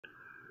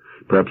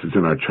Perhaps it's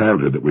in our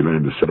childhood that we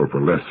learn to settle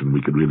for less than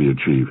we could really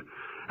achieve.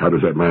 How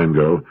does that line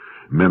go?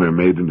 Men are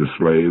made into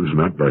slaves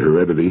not by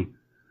heredity,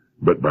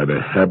 but by the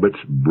habits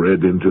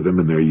bred into them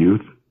in their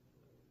youth.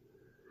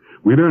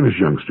 We learn as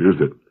youngsters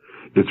that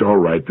it's all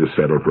right to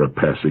settle for a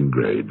passing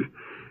grade.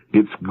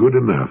 It's good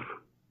enough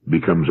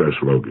becomes our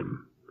slogan.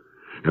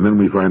 And then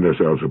we find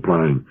ourselves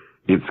applying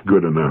it's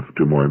good enough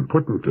to more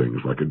important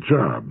things like a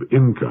job,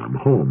 income,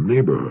 home,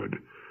 neighborhood.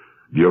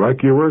 Do you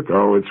like your work?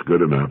 Oh, it's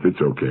good enough.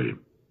 It's okay.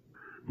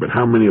 But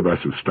how many of us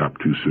have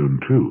stopped too soon,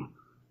 too,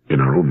 in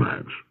our own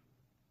lives?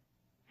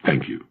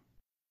 Thank you.